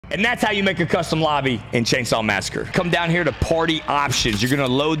And that's how you make a custom lobby in Chainsaw Massacre. Come down here to party options. You're going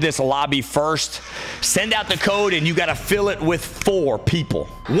to load this lobby first, send out the code, and you got to fill it with 4 people.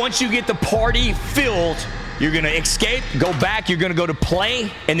 Once you get the party filled, you're going to escape, go back, you're going to go to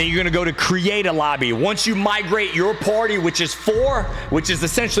play, and then you're going to go to create a lobby. Once you migrate your party, which is 4, which is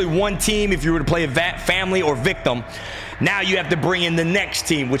essentially 1 team if you were to play a family or victim, now you have to bring in the next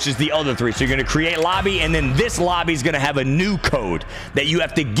team, which is the other 3. So you're going to create lobby, and then this lobby is going to have a new code that you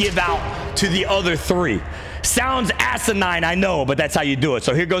have to give out to the other 3. Sounds asinine, I know, but that's how you do it.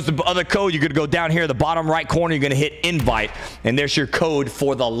 So here goes the other code. You're going to go down here, the bottom right corner. You're going to hit invite, and there's your code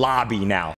for the lobby now.